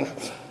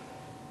Ringroth.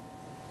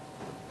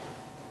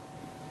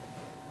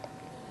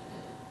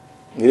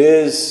 It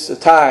is a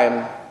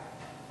time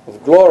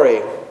of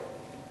glory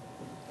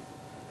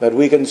that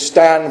we can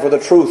stand for the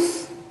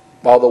truth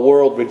while the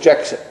world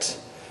rejects it.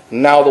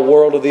 Now the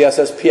world of the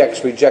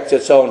SSPX rejects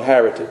its own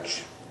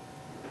heritage.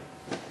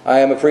 I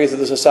am a priest of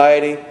the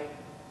society.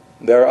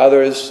 There are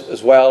others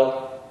as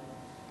well.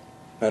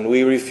 And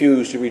we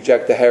refuse to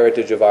reject the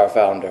heritage of our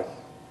founder.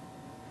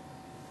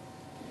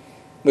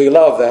 We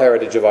love the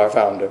heritage of our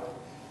founder.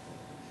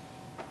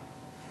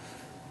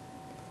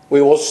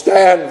 We will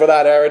stand for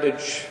that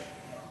heritage.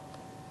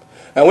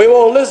 And we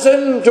will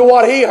listen to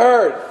what he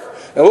heard.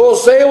 And we will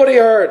say what he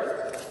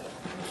heard.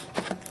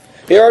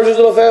 Here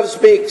Archbishop Lefebvre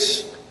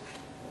speaks.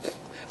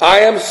 I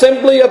am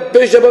simply a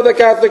bishop of the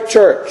Catholic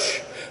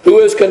Church who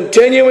is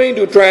continuing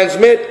to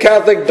transmit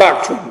Catholic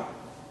doctrine.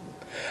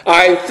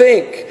 I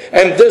think,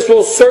 and this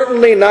will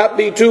certainly not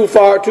be too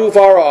far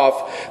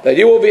off, that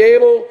you will be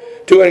able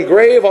to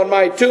engrave on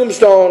my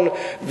tombstone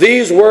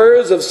these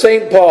words of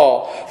St.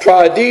 Paul,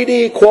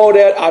 Tradidi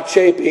quodet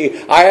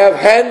accepi, I have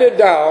handed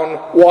down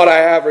what I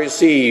have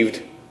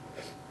received,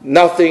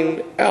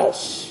 nothing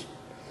else.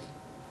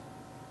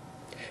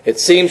 It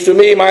seems to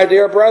me, my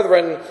dear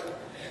brethren,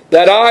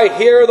 that I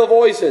hear the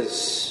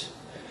voices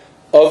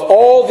of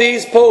all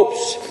these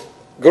popes,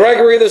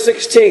 Gregory the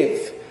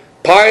 16th,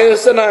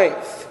 Pius the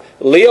 9th,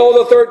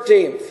 Leo the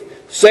 13th,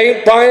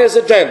 St. Pius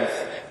the 10th,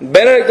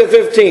 Benedict the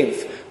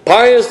 15th,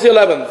 Pius the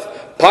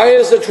 11th,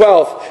 Pius the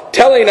 12th,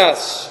 telling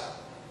us,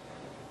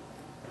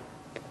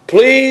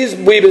 please,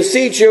 we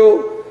beseech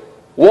you,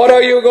 what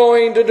are you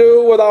going to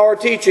do with our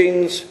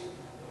teachings,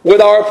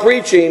 with our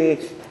preaching,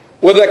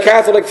 with the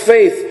Catholic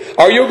faith?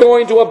 Are you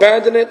going to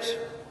abandon it?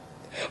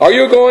 Are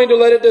you going to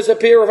let it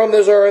disappear from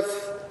this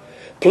earth?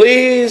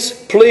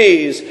 Please,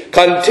 please,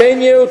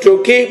 continue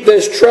to keep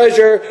this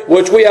treasure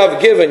which we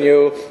have given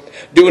you.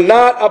 Do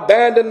not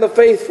abandon the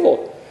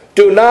faithful.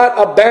 Do not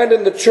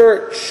abandon the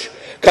church.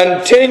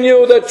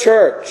 Continue the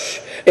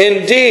church.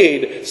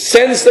 Indeed,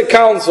 since the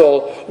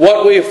council,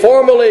 what we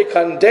formerly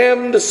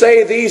condemned,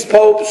 say these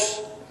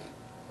popes,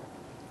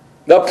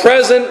 the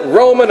present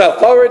Roman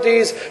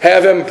authorities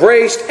have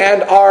embraced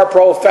and are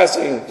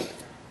professing.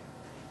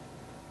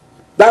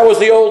 That was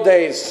the old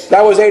days.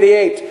 That was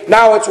 88.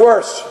 Now it's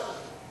worse.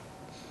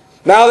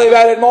 Now they've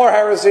added more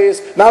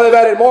heresies. Now they've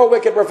added more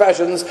wicked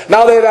professions.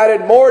 Now they've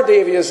added more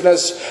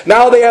deviousness.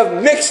 Now they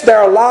have mixed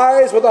their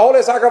lies with the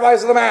holy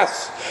sacrifice of the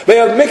Mass. They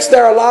have mixed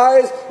their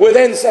lies with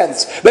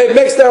incense. They've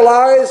mixed their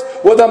lies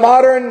with the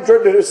modern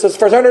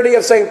fraternity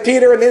of St.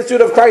 Peter and the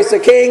Institute of Christ the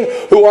King,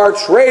 who are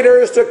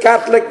traitors to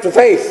Catholic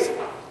faith.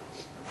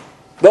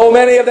 Though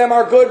many of them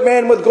are good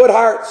men with good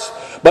hearts,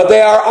 But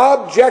they are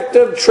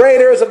objective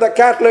traitors of the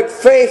Catholic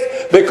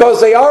faith because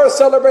they are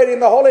celebrating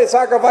the holy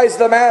sacrifice of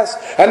the Mass,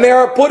 and they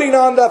are putting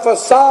on the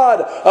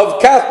facade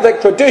of Catholic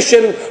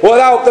tradition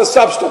without the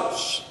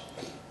substance.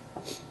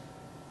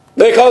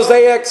 Because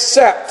they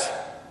accept,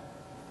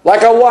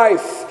 like a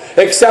wife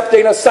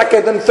accepting a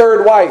second and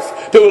third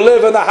wife to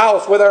live in the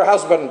house with her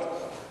husband,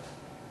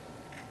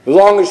 as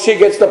long as she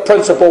gets the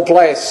principal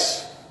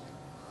place.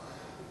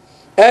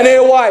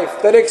 Any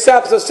wife that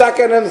accepts a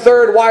second and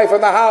third wife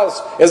in the house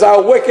is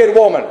a wicked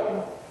woman.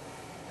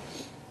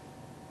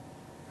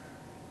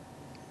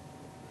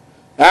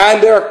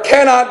 And there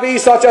cannot be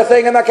such a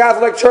thing in the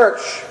Catholic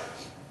Church.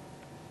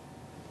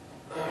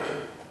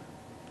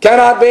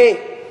 Cannot be.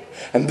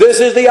 And this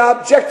is the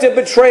objective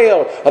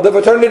betrayal of the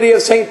fraternity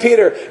of St.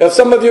 Peter. If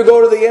some of you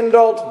go to the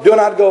indult, do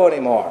not go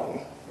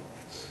anymore.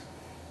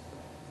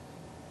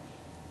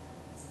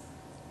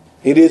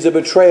 It is a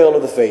betrayal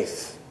of the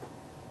faith.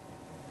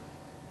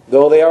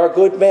 Though they are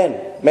good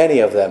men, many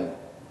of them.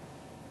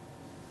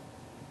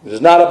 It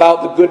is not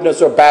about the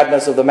goodness or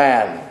badness of the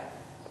man.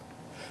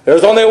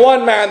 There's only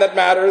one man that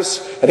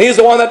matters, and he's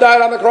the one that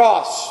died on the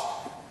cross.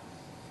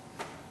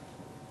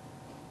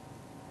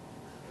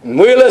 And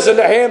we listen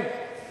to him.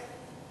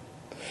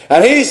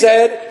 And he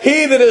said,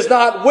 "He that is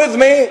not with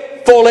me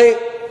fully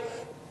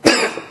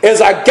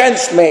is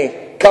against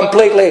me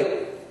completely.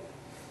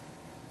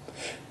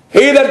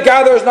 He that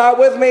gathers not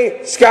with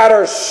me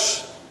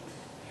scatters."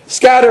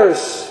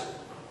 Scatters.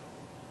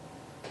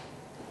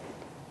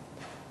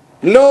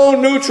 No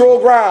neutral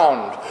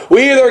ground.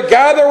 We either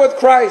gather with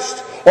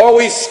Christ or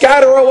we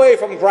scatter away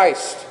from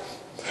Christ.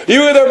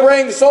 You either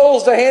bring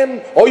souls to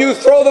Him or you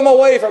throw them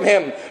away from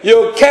Him.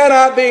 You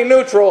cannot be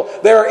neutral.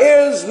 There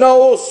is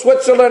no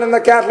Switzerland in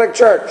the Catholic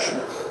Church.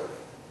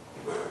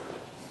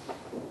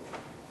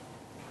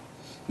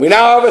 We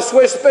now have a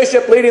Swiss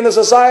bishop leading the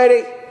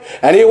society,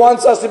 and he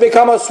wants us to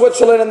become a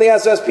Switzerland in the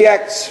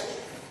SSPX.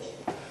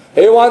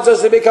 He wants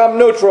us to become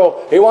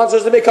neutral. He wants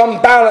us to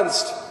become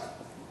balanced.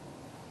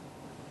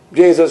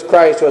 Jesus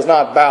Christ was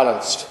not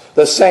balanced.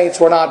 The saints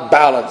were not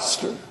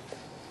balanced.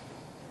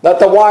 Let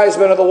the wise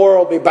men of the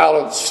world be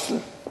balanced.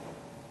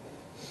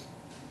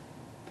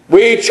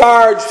 We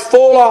charged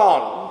full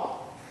on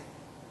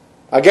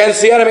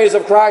against the enemies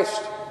of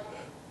Christ.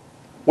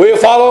 We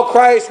follow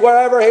Christ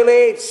wherever He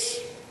leads.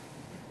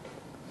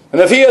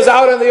 And if He is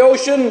out in the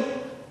ocean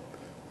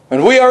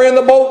and we are in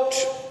the boat,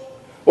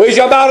 we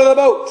jump out of the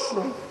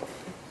boat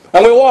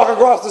and we walk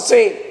across the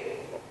sea.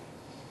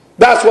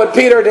 That's what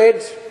Peter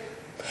did.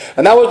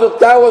 And that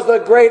was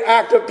the great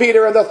act of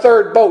Peter in the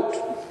third boat.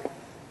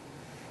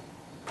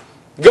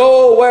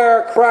 Go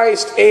where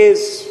Christ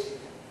is.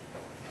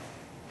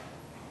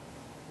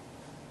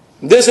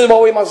 This is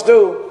what we must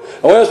do.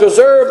 And we must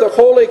preserve the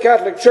Holy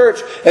Catholic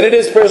Church, and it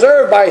is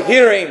preserved by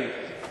hearing.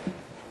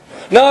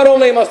 Not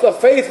only must the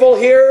faithful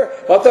hear,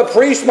 but the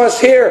priest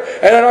must hear.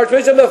 And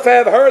Archbishop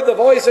Lefebvre heard the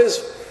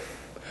voices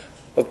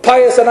of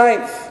Pius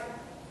IX,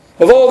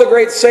 of all the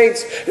great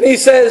saints. And he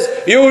says,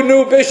 you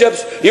new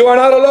bishops, you are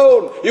not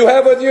alone. You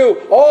have with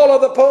you all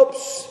of the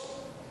popes,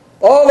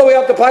 all the way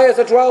up to Pius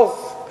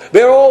XII.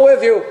 They're all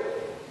with you.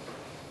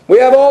 We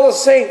have all the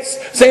saints.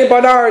 St.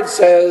 Bernard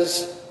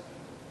says,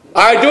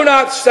 I do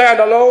not stand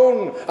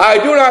alone. I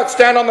do not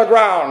stand on the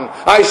ground.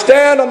 I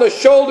stand on the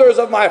shoulders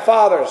of my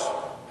fathers.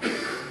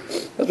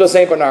 That's what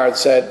St. Bernard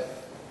said.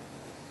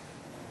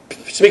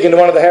 Speaking to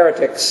one of the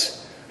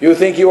heretics, you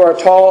think you are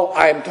tall?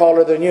 I am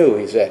taller than you,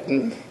 he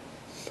said.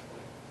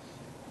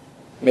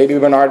 Maybe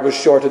Bernard was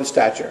short in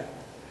stature.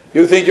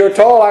 You think you're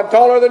tall? I'm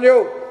taller than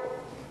you.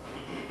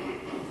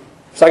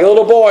 It's like a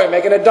little boy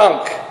making a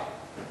dunk.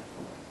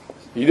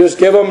 You just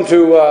give him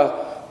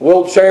to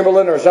Wilt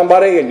Chamberlain or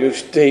somebody, and you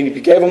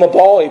gave him a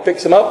ball, he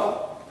picks him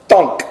up,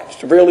 dunk.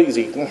 It's real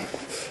easy.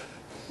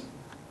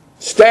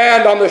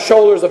 Stand on the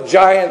shoulders of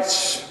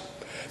giants.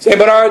 St.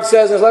 Bernard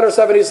says in his letter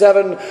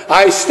 77,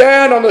 I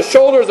stand on the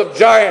shoulders of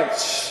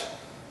giants.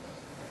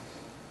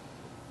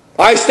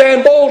 I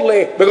stand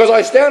boldly because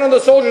I stand on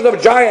the shoulders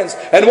of giants.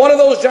 And one of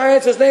those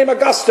giants is named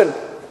Augustine.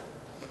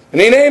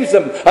 And he names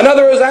them.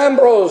 Another is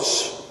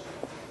Ambrose.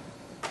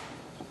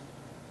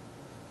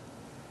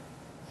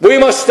 We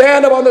must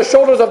stand up on the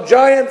shoulders of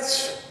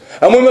giants,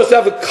 and we must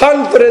have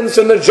confidence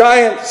in the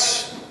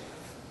giants.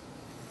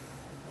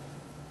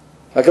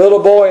 Like a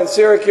little boy in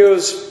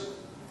Syracuse,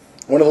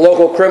 one of the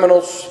local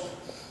criminals,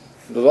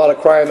 there's a lot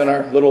of crime in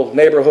our little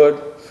neighborhood.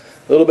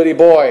 A little bitty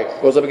boy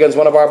goes up against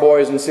one of our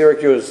boys in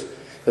Syracuse,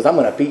 says, I'm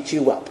going to beat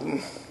you up.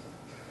 And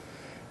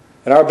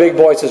our big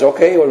boy says,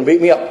 okay, you want to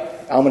beat me up?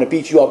 I'm going to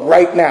beat you up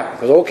right now.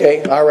 He goes,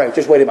 okay, all right,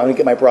 just wait a minute, I'm going to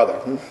get my brother.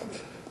 And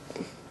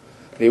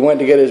he went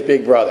to get his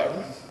big brother.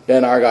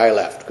 Then our guy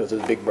left because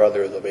his big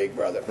brother is a big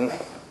brother.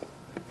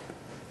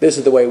 This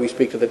is the way we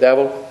speak to the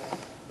devil.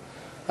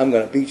 I'm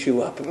going to beat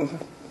you up. I'm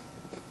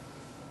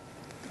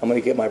going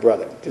to get my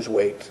brother. Just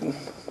wait. I'm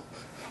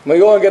going to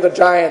go and get the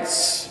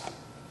giants.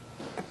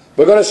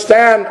 We're going to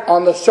stand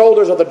on the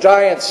shoulders of the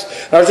giants.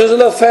 Archbishop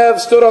Lefebvre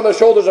stood on the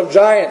shoulders of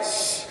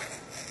giants.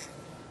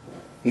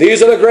 And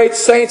these are the great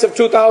saints of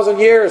 2,000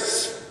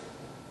 years.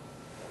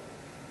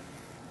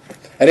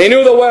 And he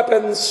knew the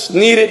weapons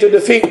needed to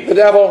defeat the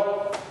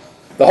devil.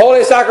 The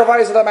holy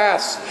sacrifice of the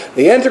Mass,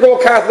 the integral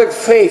Catholic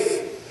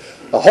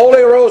faith, the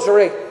Holy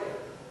Rosary.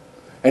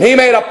 And he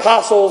made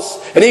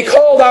apostles, and he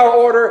called our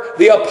order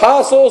the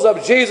Apostles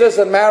of Jesus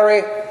and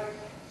Mary.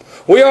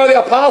 We are the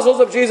apostles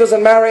of Jesus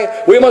and Mary.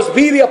 We must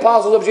be the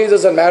apostles of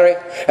Jesus and Mary.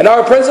 And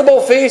our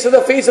principal feast is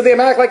the Feast of the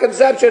Immaculate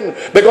Conception,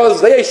 because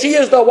she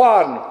is the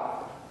one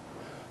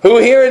who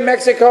here in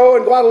Mexico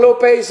and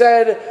Guadalupe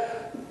said,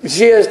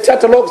 she is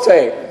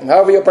Tetelocte,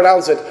 however you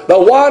pronounce it, the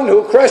one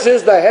who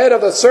crushes the head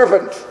of the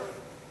serpent.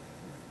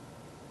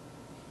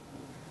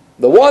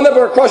 The one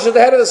that crushes the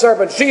head of the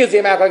serpent, she is the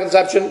Immaculate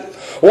Conception.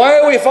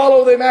 Why do we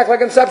follow the Immaculate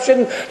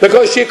Conception?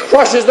 Because she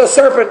crushes the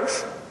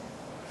serpent.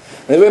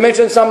 As we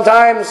mentioned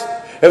sometimes,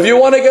 if you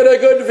want to get a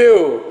good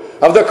view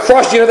of the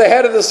crushing of the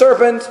head of the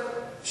serpent,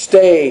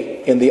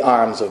 stay in the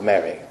arms of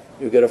Mary.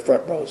 You get a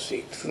front row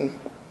seat.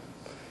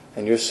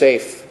 And you're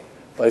safe.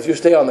 But if you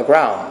stay on the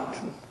ground,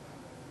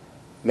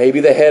 maybe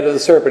the head of the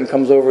serpent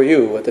comes over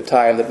you at the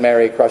time that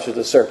Mary crushes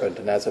the serpent,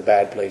 and that's a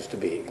bad place to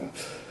be.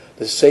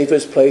 The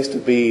safest place to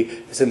be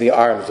is in the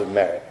arms of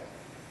Mary.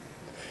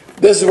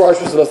 This is where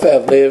Archbishop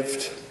Lefebvre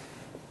lived.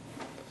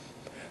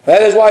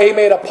 That is why he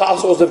made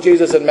apostles of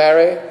Jesus and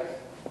Mary.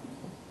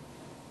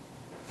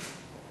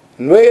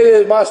 And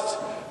we must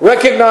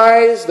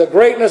recognize the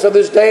greatness of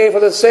this day for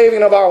the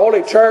saving of our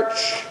Holy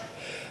Church.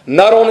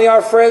 Not only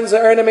our friends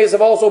and our enemies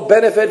have also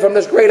benefited from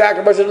this great act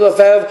of Archbishop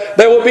Lefebvre.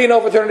 There will be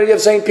no fraternity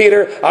of St.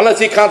 Peter unless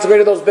he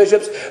consecrated those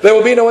bishops. There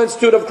will be no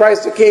Institute of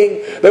Christ the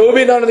King. There will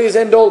be none of these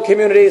indole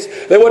communities.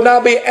 There would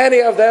not be any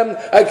of them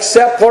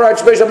except for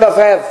Archbishop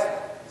Lefebvre.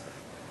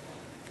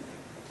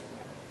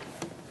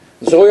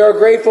 And so we are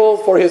grateful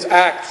for his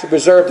act to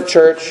preserve the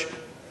Church.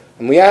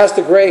 And we ask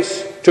the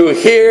grace to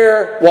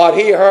hear what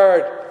he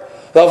heard,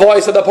 the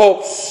voice of the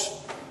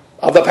popes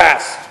of the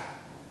past.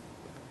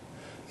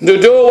 To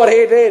do what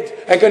he did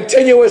and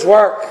continue his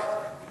work.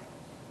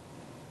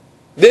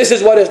 This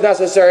is what is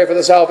necessary for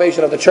the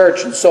salvation of the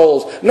Church and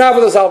souls. Not for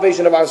the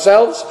salvation of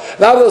ourselves,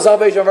 not for the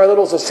salvation of our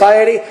little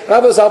society,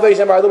 not for the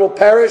salvation of our little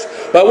parish,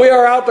 but we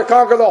are out to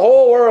conquer the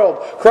whole world.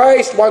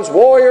 Christ wants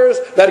warriors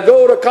that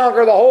go to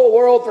conquer the whole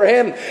world for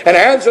him and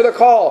answer the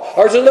call.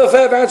 Archbishop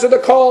Lefebvre answered the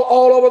call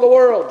all over the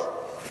world.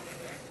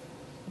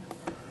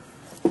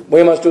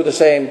 We must do the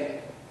same.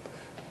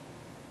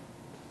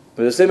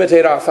 We must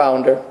imitate our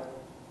founder.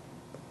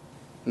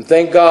 And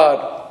thank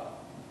God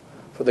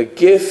for the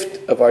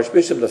gift of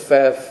Archbishop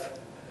Lefebvre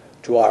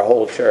to our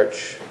whole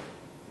Church.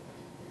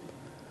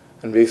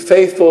 And be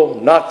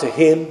faithful not to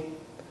him,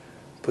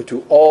 but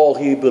to all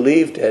he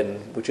believed in,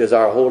 which is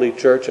our holy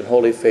Church and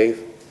holy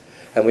faith.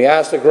 And we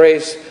ask the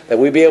grace that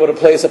we be able to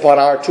place upon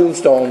our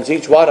tombstones,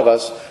 each one of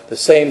us, the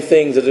same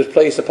things that is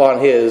placed upon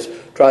his,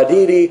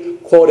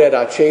 tradidi quod et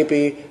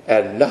accepi,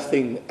 and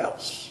nothing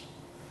else.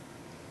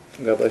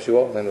 God bless you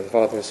all. In the name of the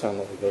Father, the Son,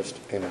 and the Holy Ghost.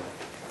 Amen.